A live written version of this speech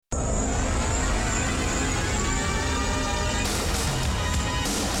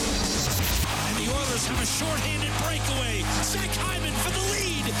shorthanded breakaway. Zach Hyman for the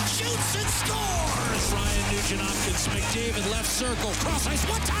lead. Shoots and scores. Ryan Nugent-Hopkins, McDavid left circle. Cross ice.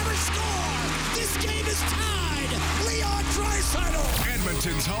 One-timer score. This game is tied. Leon Draisaitl.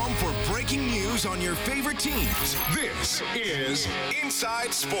 Edmonton's home for breaking news on your favorite teams. This is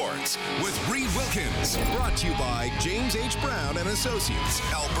Inside Sports with Reed Wilkins. Brought to you by James H. Brown and Associates,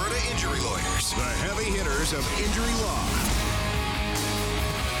 Alberta Injury Lawyers, the heavy hitters of injury law.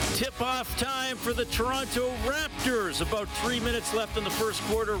 Tip-off time for the Toronto Raptors. About 3 minutes left in the first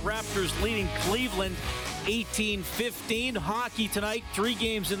quarter. Raptors leading Cleveland 18-15. Hockey tonight, 3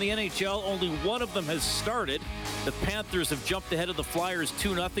 games in the NHL. Only one of them has started. The Panthers have jumped ahead of the Flyers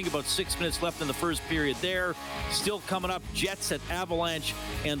 2-0. About 6 minutes left in the first period there. Still coming up, Jets at Avalanche,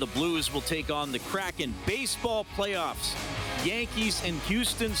 and the Blues will take on the Kraken. Baseball playoffs. Yankees and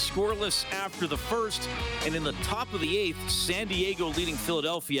Houston scoreless after the first. And in the top of the 8th, San Diego leading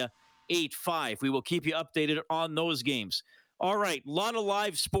Philadelphia 8-5. We will keep you updated on those games. All right, a lot of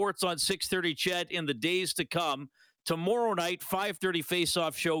live sports on 6:30 Ched in the days to come. Tomorrow night, 5:30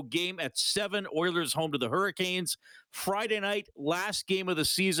 face-off show, game at 7, Oilers home to the Hurricanes. Friday night, last game of the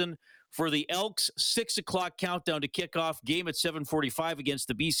season for the Elks, 6 o'clock countdown to kickoff, game at 7:45 against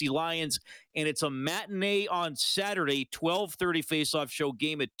the BC Lions. And it's a matinee on Saturday, 12:30 face-off show,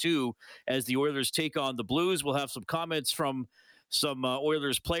 game at 2, as the Oilers take on the Blues. We'll have some comments from some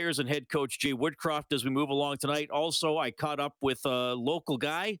Oilers players and head coach Jay Woodcroft as we move along tonight. Also, I caught up with a local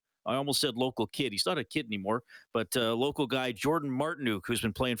guy. I almost said local kid. He's not a kid anymore, but local guy, Jordan Martinook, who's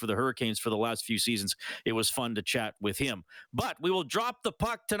been playing for the Hurricanes for the last few seasons. It was fun to chat with him. But we will drop the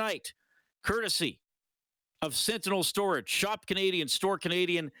puck tonight, courtesy of Sentinel Storage. Shop Canadian, store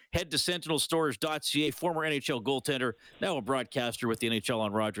Canadian. Head to sentinelstorage.ca. Former NHL goaltender, now a broadcaster with the NHL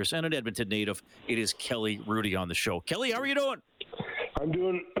on Rogers, and an Edmonton native. It is Kelly Rudy on the show. Kelly, how are you doing? I'm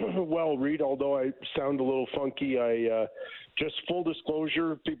doing well, Reed, although I sound a little funky. Just full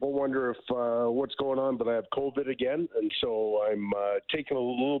disclosure, people wonder if what's going on, but I have COVID again, and so I'm taking a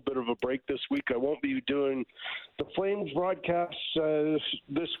little bit of a break this week. I won't be doing the Flames broadcast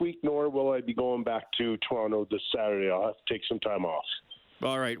this week, nor will I be going back to Toronto this Saturday. I'll have to take some time off.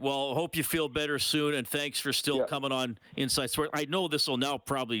 All right. Well, hope you feel better soon, and thanks for still coming on Inside Sports. I know this will now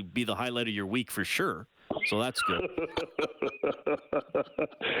probably be the highlight of your week for sure. So that's good.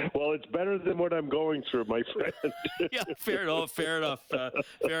 Well, it's better than what I'm going through, my friend. Yeah, fair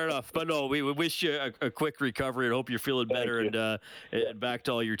enough. But no, we wish you a quick recovery and hope you're feeling better and back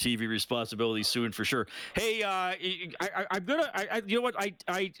to all your TV responsibilities soon for sure. Hey, I'm gonna. You know what?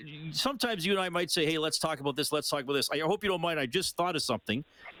 I sometimes you and I might say, hey, let's talk about this. I hope you don't mind. I just thought of something.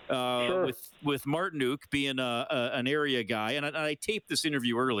 Sure. With Martinook being an area guy, and I taped this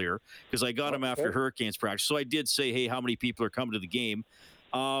interview earlier because I got him after Hurricanes practice. So I did say, hey, how many people are coming to the game?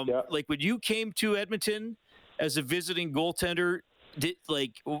 Like when you came to Edmonton as a visiting goaltender,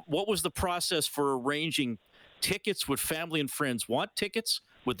 what was the process for arranging tickets? Would family and friends want tickets?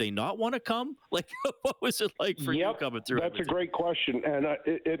 Would they not want to come? Like, what was it like for you coming through? That's a great question, and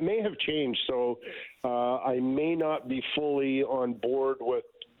it may have changed. So I may not be fully on board with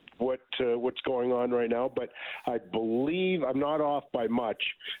what's going on right now, but I believe I'm not off by much.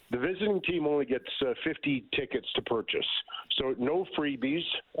 The visiting team only gets 50 tickets to purchase, so no freebies.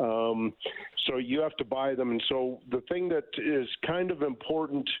 So you have to buy them. And so the thing that is kind of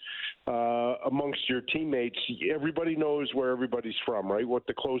important amongst your teammates, everybody knows where everybody's from, right? What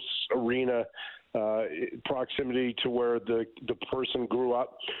the close arena proximity to where the person grew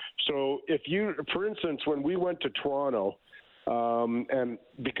up. So if you, for instance, when we went to Toronto, and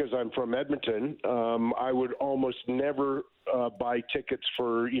because I'm from Edmonton, I would almost never buy tickets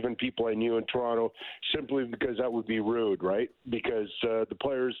for even people I knew in Toronto, simply because that would be rude, right? Because the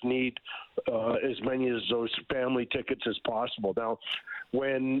players need as many of those family tickets as possible. Now,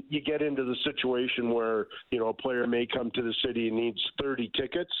 when you get into the situation where, a player may come to the city and needs 30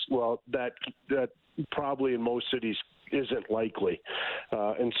 tickets, well, that probably in most cities isn't likely.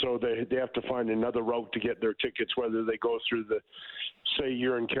 And so they have to find another route to get their tickets, whether they go through say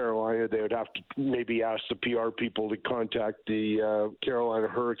you're in Carolina, they would have to maybe ask the PR people to contact the Carolina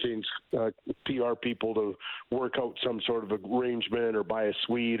Hurricanes PR people to work out some sort of arrangement or buy a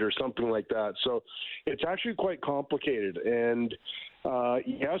suite or something like that. So it's actually quite complicated. And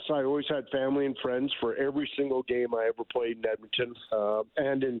yes, I always had family and friends for every single game I ever played in Edmonton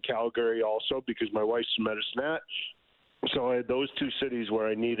and in Calgary also, because my wife's a Medicine. So I had those two cities where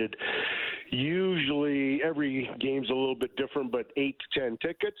I needed, usually every game's a little bit different, but 8 to 10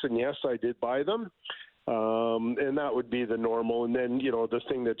 tickets. And yes, I did buy them. And that would be the normal. And then, the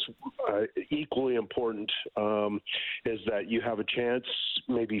thing that's equally important is that you have a chance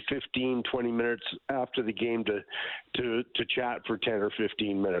maybe 15, 20 minutes after the game to chat for 10 or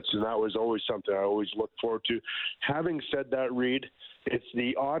 15 minutes. And that was always something I always looked forward to. Having said that, Reed, it's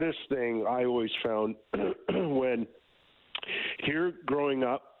the oddest thing I always found when here growing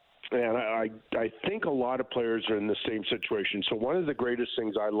up, and I think a lot of players are in the same situation. So one of the greatest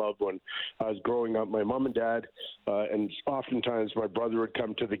things I loved when I was growing up, my mom and dad, and oftentimes my brother would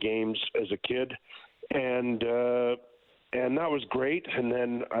come to the games as a kid, and that was great. And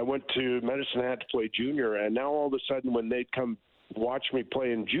then I went to Medicine Hat to play junior, and now all of a sudden when they'd come watch me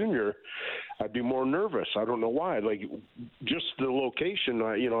play in junior, I'd be more nervous. I don't know why. Like, just the location,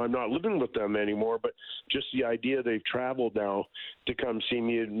 I'm not living with them anymore, but just the idea they've traveled now to come see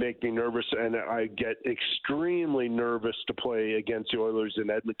me would make me nervous, and I get extremely nervous to play against the Oilers in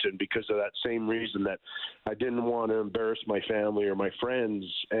Edmonton because of that same reason, that I didn't want to embarrass my family or my friends.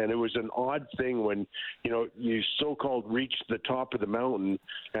 And it was an odd thing when, you so-called reach the top of the mountain,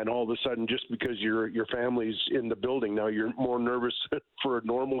 and all of a sudden, just because your family's in the building, now you're more nervous for a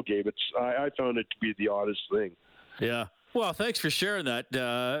normal game. I found it to be the oddest thing. Yeah. Well, thanks for sharing that.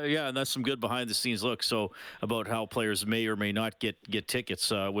 And that's some good behind-the-scenes look. So about how players may or may not get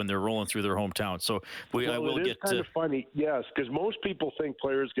tickets when they're rolling through their hometown. So I will get. It's kind of funny, yes, because most people think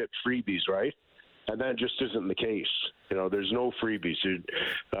players get freebies, right? And that just isn't the case. There's no freebies.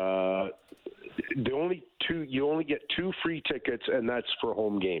 You only get 2 free tickets, and that's for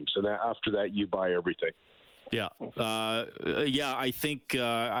home games. And after that, you buy everything. Yeah. I think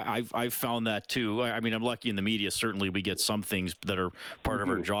I've found that too. I mean, I'm lucky in the media. Certainly we get some things that are part of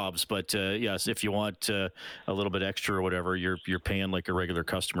our jobs, but yes, if you want a little bit extra or whatever, you're paying like a regular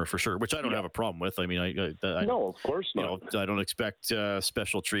customer for sure, which I don't have a problem with. I mean, no, of course not. I don't expect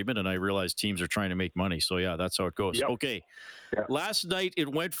special treatment, and I realize teams are trying to make money. So yeah, that's how it goes. Yep. Okay. Yeah. Last night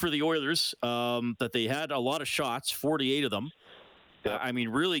it went for the Oilers, that they had a lot of shots, 48 of them. Yeah. I mean,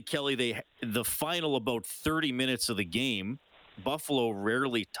 really, Kelly, the final about 30 minutes of the game, Buffalo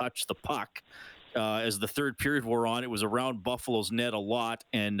rarely touched the puck. As the third period wore on, it was around Buffalo's net a lot,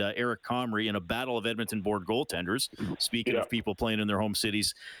 and Eric Comrie, in a battle of Edmonton-born goaltenders, speaking of people playing in their home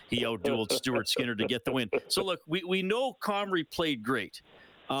cities, he outdueled Stuart Skinner to get the win. So, look, we know Comrie played great,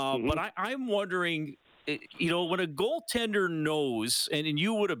 but I'm wondering, when a goaltender knows, and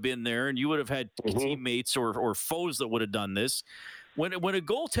you would have been there, and you would have had teammates or foes that would have done this, when a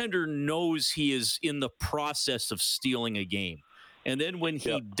goaltender knows he is in the process of stealing a game, and then when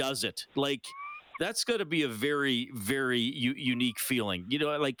he does it, like, that's got to be a very, very unique feeling. Do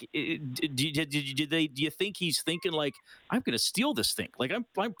you think he's thinking like, I'm going to steal this thing? Like, I'm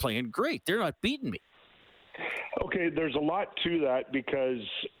playing great. They're not beating me. Okay, there's a lot to that, because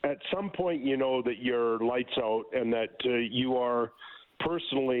at some point you know that your lights out and that you are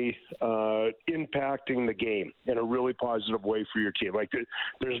personally impacting the game in a really positive way for your team. Like,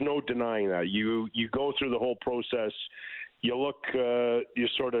 there's no denying that. You go through the whole process. You look, you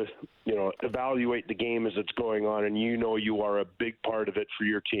sort of, evaluate the game as it's going on, and you are a big part of it for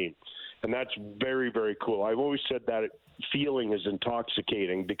your team. And that's very, very cool. I've always said that feeling is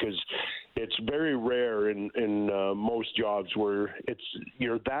intoxicating, because it's very rare in most jobs where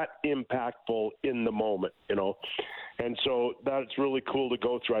you're that impactful in the moment, And so that's really cool to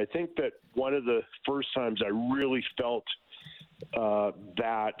go through. I think that one of the first times I really felt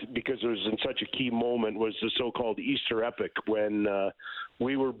that, because it was in such a key moment, was the so-called Easter Epic, when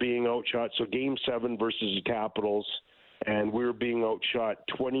we were being outshot. So Game 7 versus the Capitals, and we were being outshot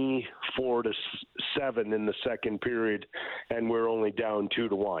 24-7 in the second period, and we're only down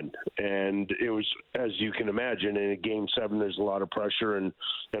 2-1. And it was, as you can imagine, in a Game 7, there's a lot of pressure and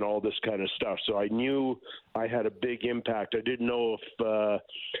all this kind of stuff. So I knew I had a big impact. I didn't know that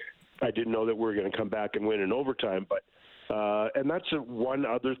we were going to come back and win in overtime, but and that's one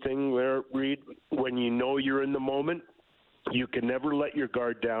other thing there, Reed. When you're in the moment, you can never let your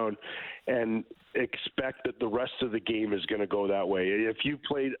guard down and expect that the rest of the game is going to go that way. If you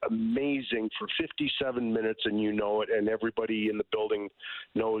played amazing for 57 minutes and you know it, and everybody in the building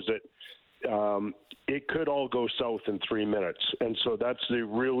knows it, it could all go south in 3 minutes. And so that's the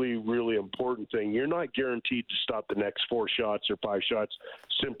really, really important thing. You're not guaranteed to stop the next 4 shots or 5 shots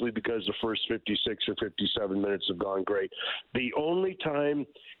simply because the first 56 or 57 minutes have gone great. The only time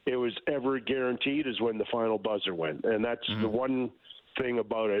it was ever guaranteed is when the final buzzer went. And that's the one thing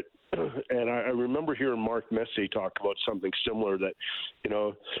about it. And I remember hearing Mark Messier talk about something similar, that,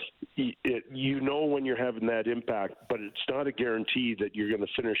 when you're having that impact, but it's not a guarantee that you're going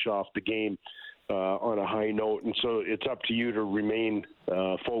to finish off the game on a high note. And so it's up to you to remain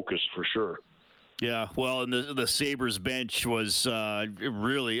focused, for sure. Yeah, well, and the Sabres bench was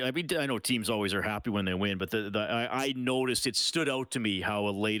really. I mean, I know teams always are happy when they win, but I noticed it stood out to me how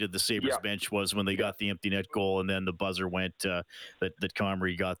elated the Sabres bench was when they got the empty net goal, and then the buzzer went that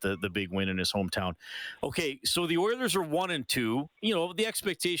Comrie got the big win in his hometown. Okay, so the Oilers are 1-2. You know, the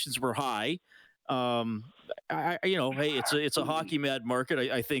expectations were high. Hey, it's a hockey mad market.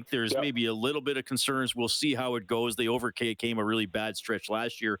 I think there's maybe a little bit of concerns. We'll see how it goes. They overcame a really bad stretch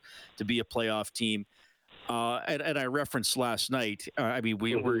last year to be a playoff team. And I referenced last night. We're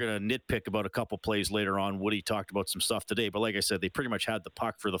going to nitpick about a couple plays later on. Woody talked about some stuff today, but like I said, they pretty much had the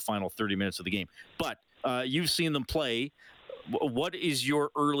puck for the final 30 minutes of the game. But you've seen them play. What is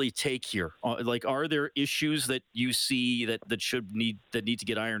your early take here? Are there issues that you see that need to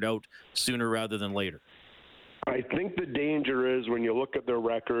get ironed out sooner rather than later? I think the danger is when you look at their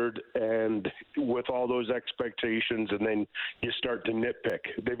record and with all those expectations, and then you start to nitpick.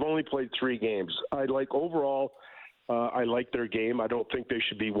 They've only played 3 games. I like their game. I don't think they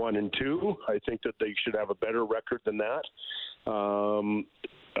should be 1-2. I think that they should have a better record than that.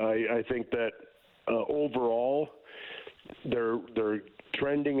 I think that overall they're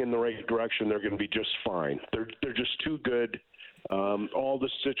trending in the right direction. They're going to be just fine. They're just too good. All the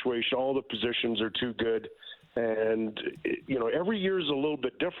situation, all the positions are too good. And, you know, every year is a little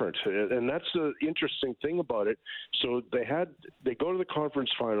bit different. And that's the interesting thing about it. So they go to the conference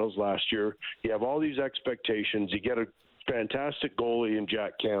finals last year. You have all these expectations. You get a fantastic goalie in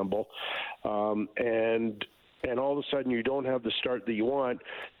Jack Campbell. And all of a sudden you don't have the start that you want.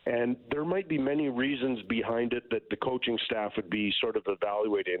 And there might be many reasons behind it that the coaching staff would be sort of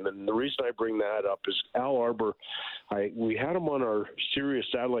evaluating. And the reason I bring that up is Al Arbour, we had him on our Sirius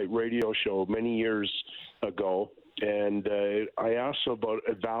satellite radio show many years ago. And I asked him about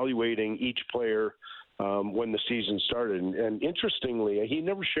evaluating each player when the season started. And interestingly, he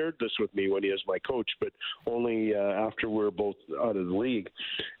never shared this with me when he was my coach, but only after we were both out of the league.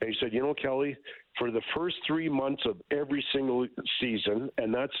 And he said, you know, Kelly, for the first 3 months of every single season,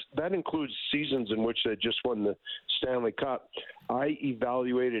 and that includes seasons in which they just won the Stanley Cup, I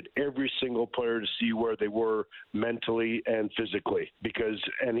evaluated every single player to see where they were mentally and physically.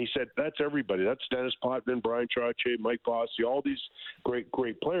 And he said, that's everybody. That's Dennis Potvin, Brian Trottier, Mike Bossy, all these great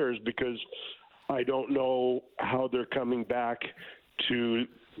players, because I don't know how they're coming back to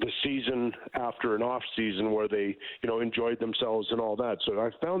the season after an off season where they, you know, enjoyed themselves and all that. So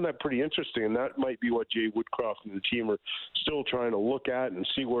I found that pretty interesting, and that might be what Jay Woodcroft and the team are still trying to look at and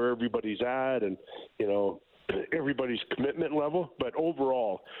see where everybody's at and, you know, everybody's commitment level. But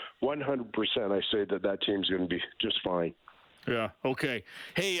overall, 100% I say that team's going to be just fine. Yeah. Okay.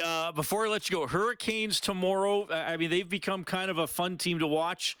 Hey, before I let you go, Hurricanes tomorrow. I mean, they've become kind of a fun team to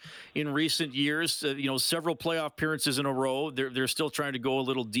watch in recent years. Several playoff appearances in a row. They're still trying to go a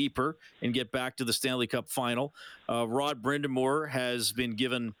little deeper and get back to the Stanley Cup final. Rod Brind'Amour has been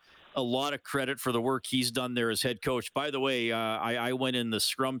given a lot of credit for the work he's done there as head coach. By the way, I went in the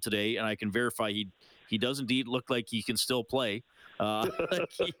scrum today, and I can verify he does indeed look like he can still play.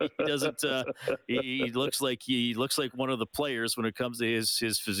 He doesn't. He looks like one of the players when it comes to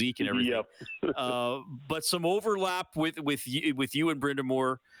his physique and everything. Yep. But some overlap with you and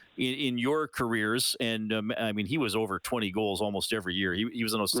Brind'Amour in your careers, and I mean, he was over 20 goals almost every year. He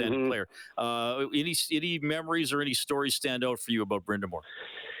was an outstanding player. Any memories or any stories stand out for you about Brind'Amour?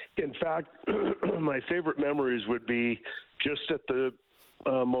 In fact, my favorite memories would be just at the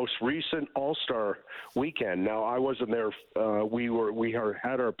most recent All-Star weekend. Now, I wasn't there. We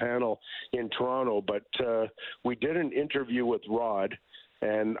had our panel in Toronto, but we did an interview with Rod,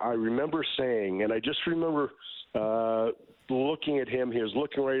 and I remember saying, and I just remember looking at him. He was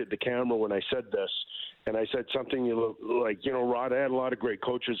looking right at the camera when I said this, and I said something like, you know, Rod, I had a lot of great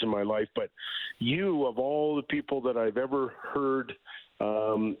coaches in my life, but you, of all the people that I've ever heard,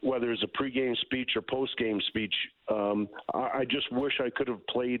 whether it's a pregame speech or postgame speech, I just wish I could have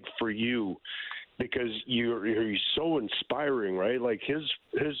played for you, because you're so inspiring, right? Like his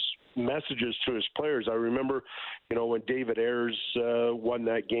messages to his players. I remember, you know, when David Ayers won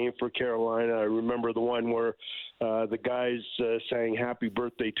that game for Carolina. I remember the one where the guys sang happy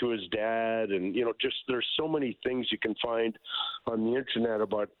birthday to his dad, and, you know, just there's so many things you can find on the internet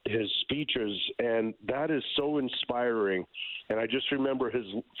about his speeches, and that is so inspiring. And I just remember his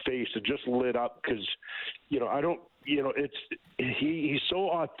face, it just lit up, because, you know, he's so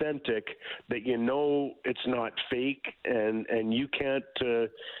authentic that, you know, it's not fake, and you can't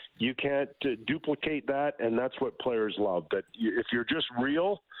duplicate that, and that's what players love. That if you're just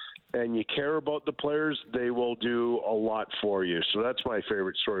real and you care about the players, they will do a lot for you. So that's my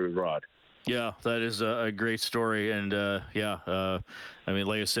favorite story with Rod. Yeah, that is a great story. And, I mean,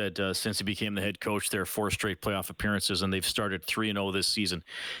 like I said, since he became the head coach, there are 4 straight playoff appearances, and they've started 3-0 this season.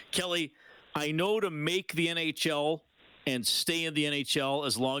 Kelly, I know to make the NHL and stay in the NHL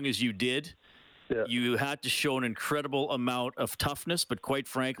as long as you did, you had to show an incredible amount of toughness. But quite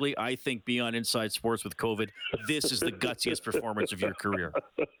frankly, I think beyond Inside Sports with COVID, this is the gutsiest performance of your career.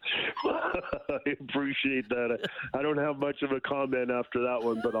 I appreciate that. I don't have much of a comment after that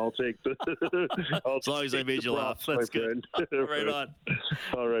one, but I'll take the. As long as I made you laugh, that's good. Right on.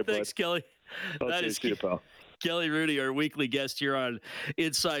 All right, thanks, bud. Kelly. That is you, pal. Kelly Hrudey, our weekly guest here on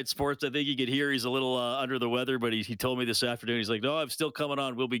Inside Sports. I think you could hear he's a little under the weather, but he told me this afternoon, he's like, no, I'm still coming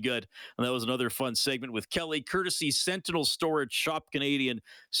on. We'll be good. And that was another fun segment with Kelly, courtesy Sentinel Storage, Shop Canadian,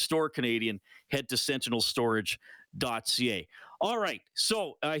 Store Canadian. Head to sentinelstorage.ca. All right,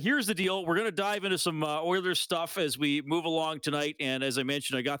 so here's the deal. We're going to dive into some Oilers stuff as we move along tonight. And as I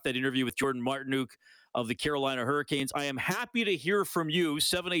mentioned, I got that interview with Jordan Martinook of the Carolina Hurricanes. I am happy to hear from you,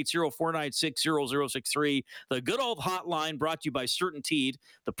 780-496-0063. The good old hotline brought to you by CertainTeed,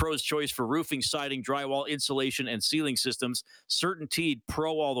 the pro's choice for roofing, siding, drywall, insulation, and ceiling systems. CertainTeed,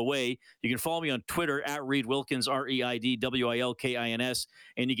 pro all the way. You can follow me on Twitter at Reid Wilkins, ReidWilkins,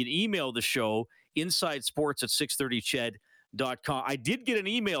 and you can email the show, insidesports@630ched.com. I did get an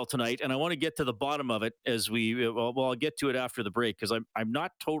email tonight, and I want to get to the bottom of it as I'll get to it after the break because I'm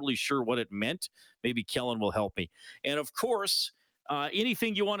not totally sure what it meant. Maybe Kellen will help me. And of course,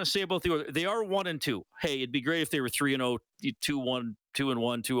 anything you want to say about they are 1-2. Hey, it'd be great if they were 3-0, 2-1,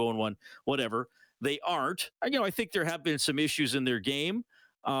 2-1, 2-0-1, whatever. They aren't. I think there have been some issues in their game.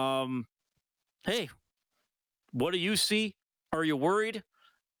 Hey, what do you see? Are you worried?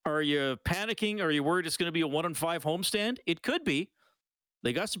 Are you panicking? Are you worried it's going to be a 1-5 homestand? It could be.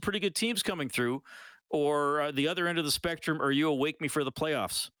 They got some pretty good teams coming through. Or the other end of the spectrum, are you a wake me for the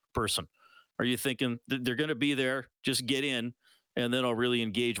playoffs person? Are you thinking they're going to be there, just get in, and then I'll really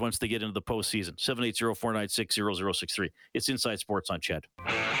engage once they get into the postseason? 780-496-0063. It's Inside Sports on Ched.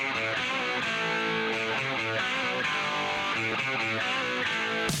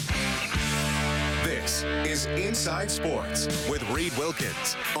 This is Inside Sports with Reid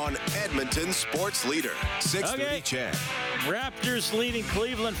Wilkins on Edmonton Sports Leader, 630 Ched. Raptors leading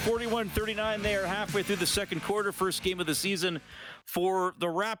Cleveland 41-39. They are halfway through the second quarter. First game of the season for the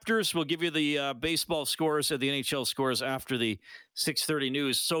Raptors. We'll give you the baseball scores, the NHL scores after the 6:30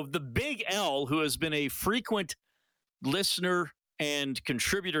 news. So the Big L, who has been a frequent listener and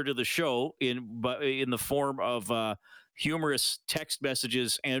contributor to the show in the form of humorous text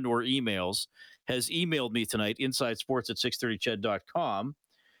messages and or emails, has emailed me tonight, insidesports@630ched.com.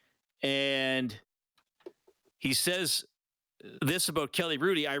 And he says this about Kelly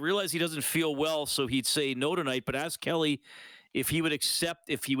Hrudey: I realize he doesn't feel well, so he'd say no tonight, but ask Kelly if he would accept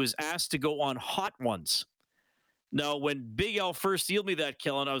if he was asked to go on Hot Ones. Now, when Big L first emailed me that,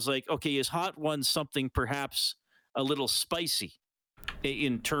 Kellen, I was like, okay, is Hot Ones something perhaps a little spicy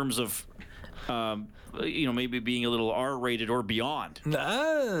in terms of, maybe being a little R-rated or beyond?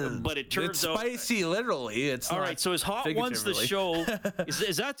 No, but it turns out spicy. Literally, it's all right. So is Hot Ones the show?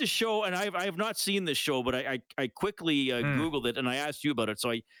 Is that the show? And I have not seen this show, but I quickly Googled it and I asked you about it.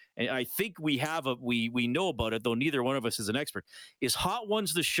 So I think we know about it, though neither one of us is an expert. Is Hot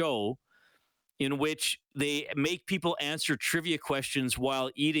Ones the show in which they make people answer trivia questions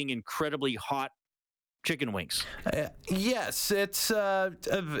while eating incredibly hot chicken wings? Yes, it's a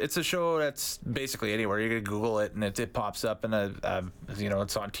show that's basically anywhere. You can Google it and it pops up, and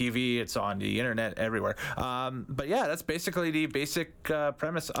it's on TV, it's on the internet, everywhere. But yeah, that's basically the basic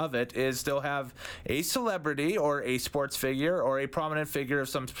premise of it. Is they'll have a celebrity or a sports figure or a prominent figure of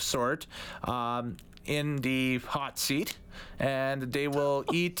some sort in the hot seat, and they will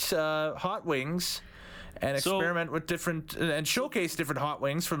eat hot wings and experiment with different and showcase different hot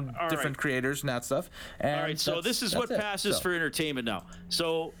wings from different creators and that stuff. And all right, so this is what passes for entertainment now.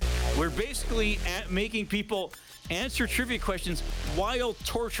 So we're basically making people answer trivia questions while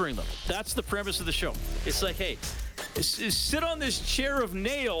torturing them. That's the premise of the show. It's like, hey, sit on this chair of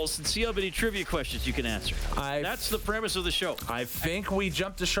nails and see how many trivia questions you can answer. That's the premise of the show. I think we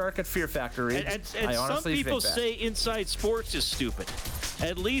jumped the shark at Fear Factory. And some people say Inside Sports is stupid.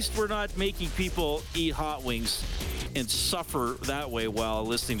 At least we're not making people eat hot wings and suffer that way while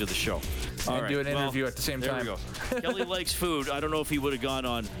listening to the show. And do an interview at the same time. There we go. Kelly likes food. I don't know if he would have gone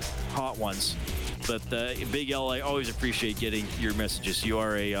on Hot Ones. But Big L, I always appreciate getting your messages. You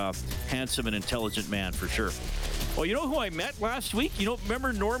are a handsome and intelligent man for sure. Well, you know who I met last week?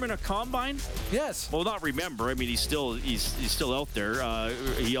 Remember Norman at Combine? Yes. Well, not remember. I mean, he's still out there.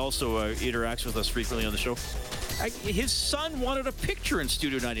 He also interacts with us frequently on the show. His son wanted a picture in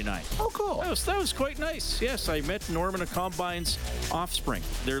Studio 99. Oh, cool. That was quite nice. Yes, I met Norman and Combine's offspring.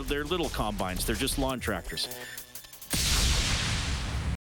 They're little combines. They're just lawn tractors.